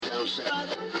You're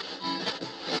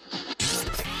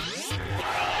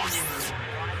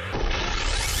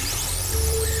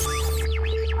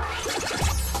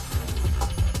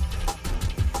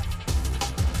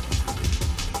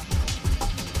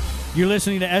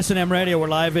listening to S&M Radio. We're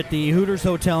live at the Hooters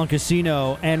Hotel and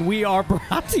Casino, and we are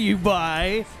brought to you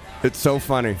by It's so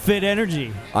funny. Fit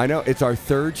Energy. I know. It's our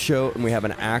third show, and we have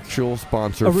an actual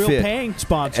sponsor. A real Fit. paying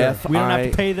sponsor. We don't have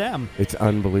to pay them. It's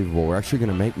unbelievable. We're actually going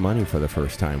to make money for the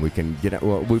first time. We can get.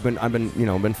 Well, I've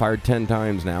been fired 10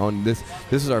 times now, and this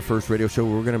is our first radio show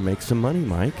where we're going to make some money,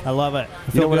 Mike. I love it.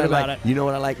 I feel good about it. You know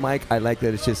what I like, Mike? I like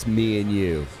that it's just me and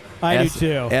you. I do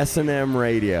too. S&M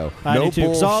Radio. I no do too.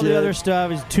 Because all the other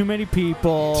stuff is too many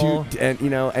people. And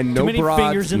no too many broads.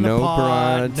 Fingers in no the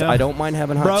pot. broads. No. I don't mind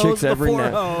having hot chicks every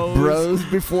now. Bros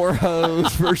before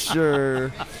hoes, for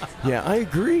sure. Yeah, I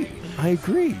agree.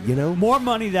 You know, more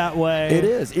money that way. It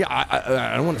is. Yeah,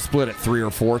 I don't want to split it 3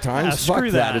 or 4 times. Fuck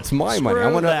Screw that. It's my money.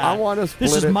 I want to split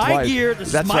it. This is my twice. gear.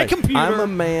 This That's is my right. computer. I'm a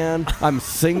man. I'm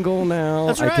single now.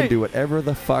 That's I right. can do whatever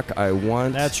the fuck I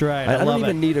want. That's right. I don't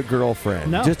even need a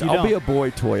girlfriend. No, I'll be a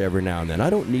boy toy every now and then. I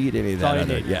don't need any of that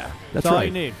other. Yeah, that's right. all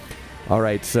you need. All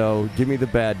right, so give me the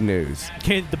bad news.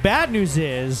 Okay, the bad news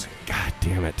is, God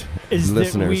damn it, is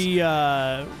listeners.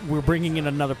 that we're bringing in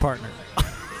another partner.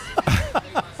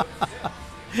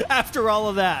 After all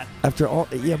of that. After all,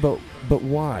 yeah, but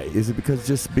why? Is it because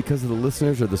of the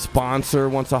listeners or the sponsor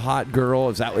wants a hot girl?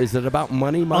 Is it about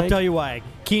money, Mike? I'll tell you why.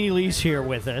 Keene Lee's here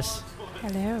with us.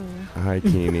 Hello. Hi,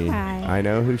 Keene. Hi. I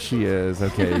know who she is.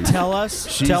 Okay. Tell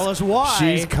us why.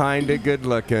 She's kind of good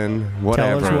looking.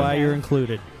 Whatever. Tell us why you're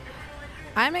included.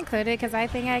 I'm included because I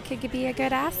think I could be a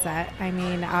good asset. I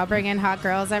mean, I'll bring in hot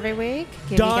girls every week.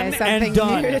 Give Done you guys something and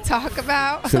done. new to talk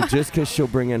about. So just because she'll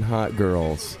bring in hot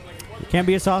girls. Can't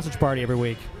be a sausage party every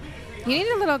week. You need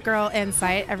a little girl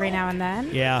insight every now and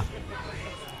then. Yeah.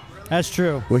 That's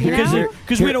true. Well,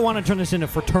 because we don't want to turn this into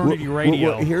fraternity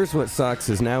radio. Well, here's what sucks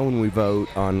is now when we vote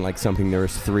on like something,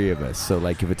 there's 3 of us. So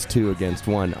like if it's 2 against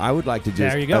 1, I would like to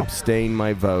just abstain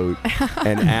my vote.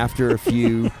 And after a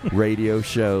few radio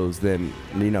shows, then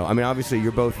obviously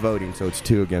you're both voting, so it's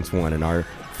 2 against 1, and our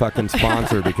fucking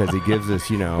sponsor because he gives us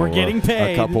we're getting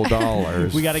paid a couple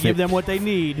dollars. We got to give them what they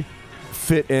need.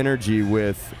 Fit Energy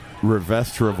with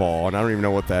Revestravol, and I don't even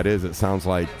know what that is. It sounds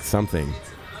like something.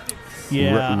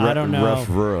 Yeah, I don't know.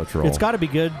 Resveratrol. It's got to be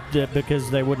good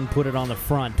because they wouldn't put it on the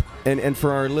front. And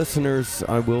for our listeners,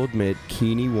 I will admit,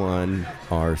 Keene won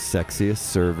our sexiest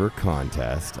server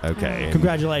contest. Okay.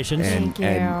 Congratulations. Thank you.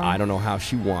 And I don't know how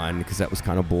she won because that was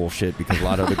kind of bullshit because a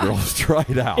lot of the girls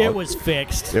tried out. It was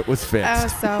fixed. Oh,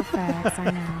 so fast.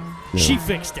 I know. Yeah. She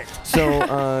fixed it.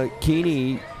 So,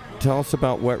 Keene, tell us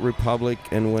about Wet Republic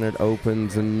and when it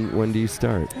opens and when do you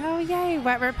start? Oh, yay.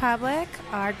 Wet Republic.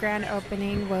 Our grand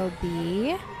opening will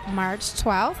be March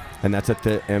 12th. And that's at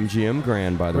the MGM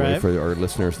Grand, by the way, for our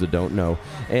listeners that don't know.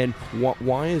 And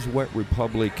why is Wet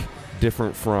Republic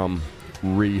different from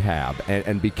Rehab?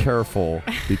 And be careful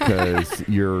because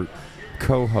your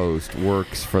co-host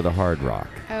works for the Hard Rock.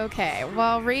 Okay.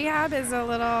 Well, Rehab is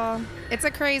it's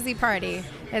a crazy party.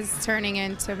 It's turning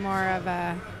into more of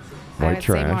a... White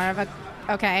trash.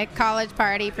 College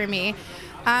party for me.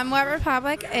 Wet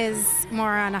Republic is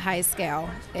more on a high scale.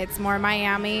 It's more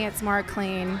Miami. It's more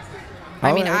clean.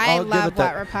 I love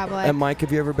Wet Republic. And Mike,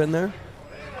 have you ever been there?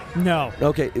 No.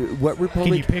 Okay, Wet Republic.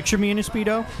 Can you picture me in a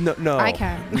Speedo? No. I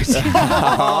can.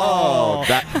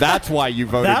 That's why you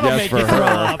voted yes for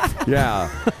her. Yeah.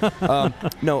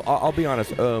 No, I'll be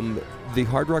honest. The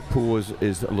Hard Rock pool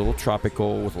is a little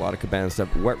tropical with a lot of cabana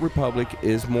stuff. Wet Republic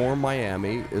is more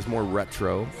Miami, is more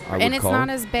retro, and it's not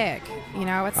as big.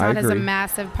 It's not as a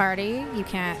massive party. You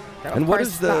can't. Of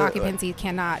course, the occupancy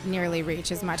cannot nearly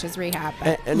reach as much as Rehab.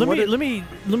 And let me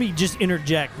just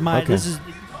interject.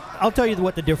 I'll tell you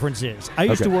what the difference is. I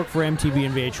used to work for MTV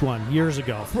and VH1 years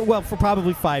ago. For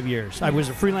probably 5 years. I was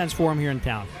a freelance for them here in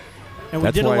town. And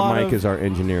that's why Mike is our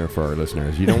engineer for our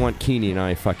listeners. You don't want Keene and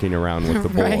I fucking around with the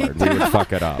board. We would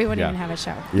fuck it up. We wouldn't even have a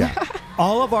show. Yeah.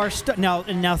 All of our stuff.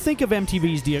 Now think of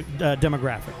MTV's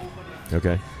demographic.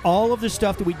 Okay. All of the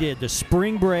stuff that we did, the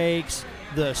spring breaks,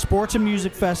 the sports and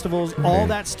music festivals, all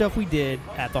that stuff we did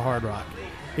at the Hard Rock.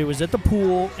 It was at the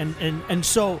pool. And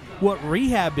so what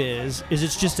Rehab is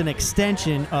it's just an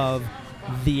extension of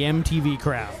the MTV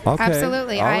crowd. Okay.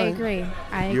 Absolutely. I agree.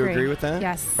 You agree with that?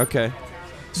 Yes. Okay.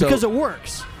 Because it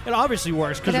works. It obviously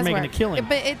works because they're making a killing.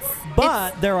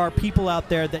 But there are people out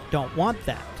there that don't want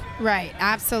that. Right,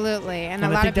 absolutely. And a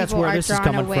lot of people are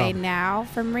drawn away now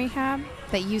from Rehab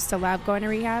that used to love going to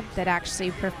Rehab that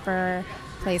actually prefer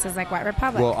places like Wet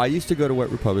Republic. Well, I used to go to Wet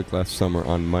Republic last summer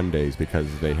on Mondays because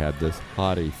they had this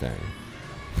hottie thing.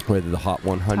 whether the Hot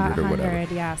 100 or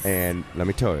whatever. Yes. And let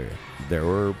me tell you, there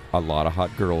were a lot of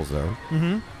hot girls there.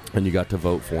 Mm-hmm. And you got to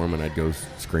vote for them, and I'd go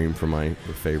scream for my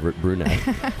favorite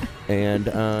brunette. And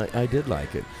I did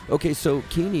like it. Okay, so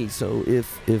Keeney, so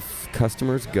if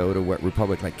customers go to Wet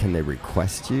Republic, like, can they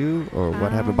request you, or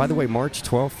what happened? By the way, March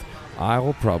 12th,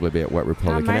 I'll probably be at Wet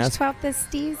Republic. March 12th is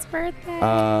Steve's birthday.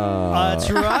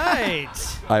 That's right.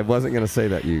 I wasn't going to say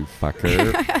that, you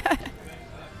fucker.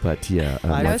 But yeah,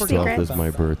 March 12th is my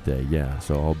birthday. Yeah,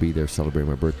 so I'll be there celebrating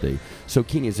my birthday. So,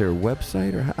 Keeney, is there a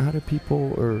website, or how do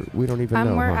people, or we don't even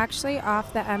know? We're actually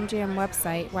off the MGM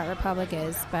website, Wet Republic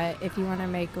is, but if you want to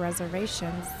make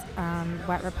reservations,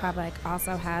 Wet Republic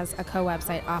also has a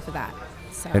co-website off of that.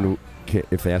 So. And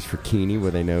if they ask for Keeney,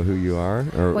 will they know who you are?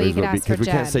 Or well, you can ask for because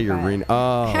we can't say your real.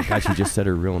 Oh, gosh, you just said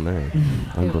her real name.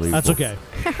 Unbelievable. That's okay.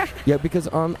 Yeah, because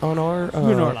on our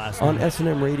on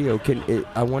S&M Radio,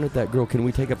 I wanted that girl. Can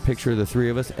we take a picture of the three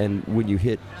of us, and when you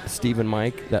hit Steve and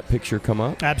Mike, that picture come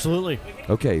up? Absolutely.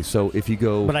 Okay, so if you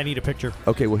go, but I need a picture.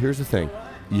 Okay, well here's the thing.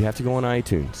 You have to go on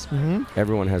iTunes. Mm-hmm.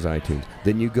 Everyone has iTunes.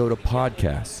 Then you go to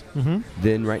podcasts. Mm-hmm.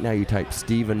 Then right now you type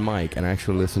Steve and Mike, and I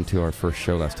actually listened to our first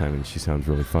show last time, and she sounds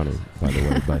really funny, by the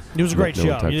way. But it was a great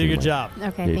show. You did a good job.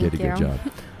 Okay, you did a good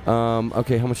job.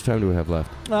 Okay, how much time do we have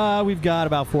left? We've got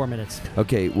about 4 minutes.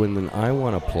 Okay, when I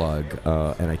want to plug,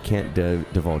 and I can't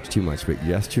divulge too much, but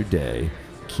yesterday,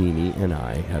 Keeney and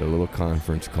I had a little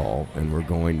conference call, and we're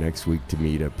going next week to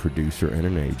meet a producer and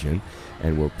an agent,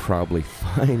 and we're probably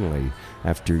finally,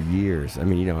 after years, I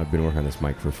mean, I've been working on this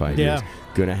mic for 5 years,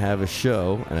 going to have a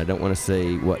show, and I don't want to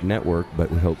say what network, but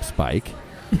we hope Spike.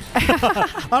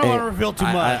 I don't want to reveal too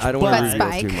much. I don't want to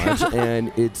reveal too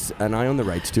much. And I own the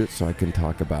rights to it, so I can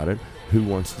talk about it. Who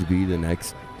wants to be the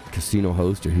next casino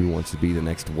host, or who wants to be the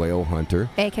next whale hunter?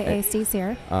 AKA Steve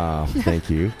Sear. Thank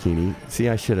you, Keeney. See,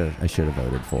 I should have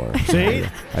voted for her. See,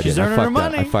 she's earning her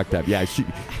money. I fucked up. Yeah,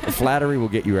 flattery will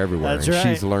get you everywhere. That's and right.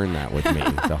 She's learned that with me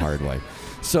the hard way.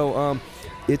 So,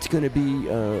 it's going to be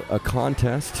a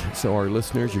contest, so our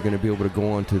listeners, you're going to be able to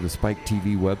go onto the Spike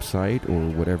TV website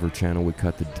or whatever channel we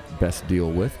cut the best deal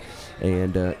with.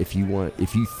 And if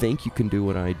you think you can do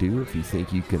what I do, if you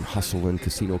think you can hustle in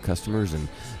casino customers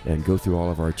and go through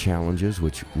all of our challenges,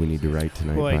 which we need to write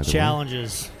tonight. Boy, by the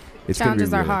challenges. Way.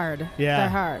 Challenges are hard. Yeah, they're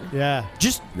hard. Yeah,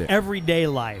 just everyday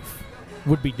life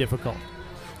would be difficult.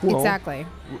 Well, exactly.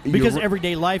 Because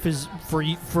everyday life is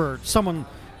for someone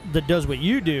that does what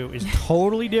you do is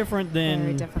totally different than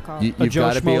very difficult. a Joe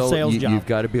Schmo sales job. You've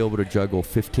got to be able to juggle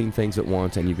 15 things at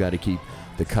once, and you've got to keep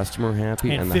the customer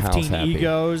happy and the house happy. 15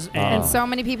 egos. And so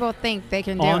many people think they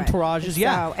can do entourages, it.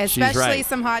 yeah. So, especially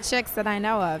some hot chicks that I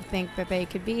know of think that they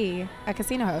could be a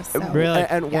casino host. So. Really?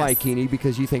 And why, Keeney?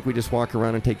 Because you think we just walk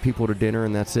around and take people to dinner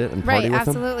and that's it and party with them? Right,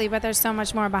 absolutely. But there's so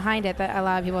much more behind it that a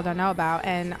lot of people don't know about.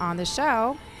 And on the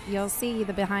show, you'll see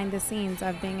the behind the scenes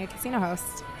of being a casino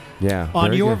host. Yeah.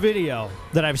 On your video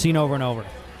that I've seen over and over.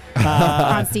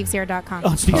 On stevesear.com.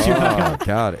 On stevesear.com. Oh,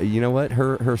 God. You know what?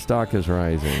 Her stock is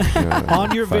rising.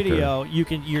 On your video,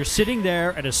 you're sitting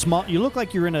there at a small... You look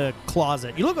like you're in a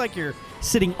closet. You look like you're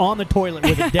sitting on the toilet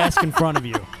with a desk in front of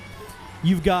you.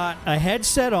 You've got a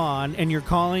headset on, and you're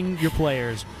calling your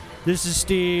players. This is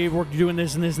Steve. We're doing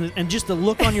this and this and this. And just the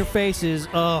look on your face is,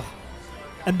 ugh.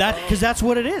 And because that's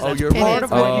what it is. That's part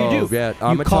of what you do. Yeah,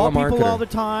 I'm you a call telemarketer. people all the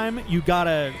time. You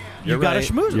gotta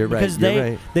schmooze them because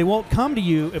they won't come to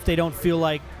you if they don't feel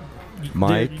like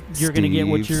you're going to get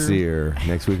what you're. Sear.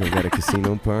 Next week we've got a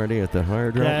casino party at the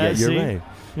Hard Rock. Yeah, you're right.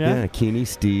 Yeah, Keeney,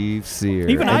 Steve, Sear.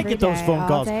 Even I get those phone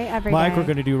calls. Every Mike, day. we're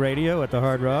going to do radio at the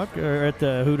Hard Rock or at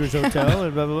the Hooters Hotel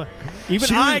and blah, blah, blah.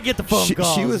 Even I get the phone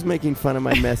calls. She was making fun of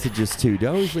my messages too. Do I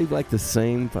always leave like the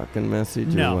same fucking message?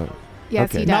 No. Or what?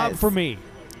 Yes, he does. Not for me.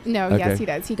 No, Okay.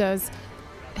 yes, he does.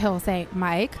 He'll say,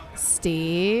 Mike,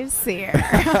 Steve, Sear.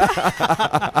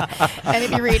 And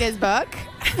if you read his book,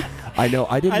 I know.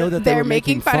 I didn't know that they were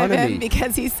making fun of him me.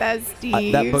 because he says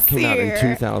Steve. That book came out in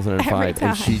Sear 2005,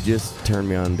 and she just turned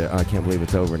me on to, I can't believe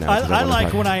it's over now. I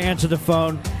like when I answer the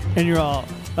phone and you're all,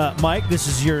 Mike, this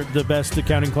is the best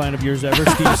accounting client of yours ever,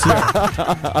 Steve Sear.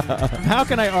 How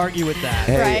can I argue with that?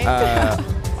 Hey,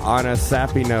 Right? On a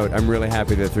sappy note, I'm really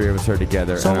happy the three of us are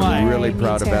together, So and am I'm I. really Me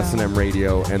proud of too. S&M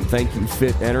Radio. And thank you,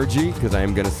 Fit Energy, because I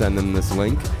am going to send them this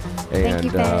link. Thank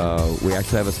you, And we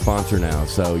actually have a sponsor now,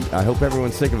 so I hope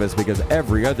everyone's sick of us because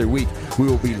every other week we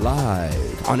will be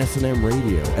live on S&M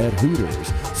Radio at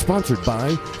Hooters, sponsored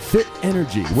by Fit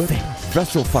Energy with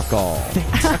Vessel Fuck All.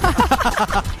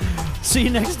 See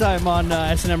you next time on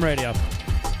S&M Radio.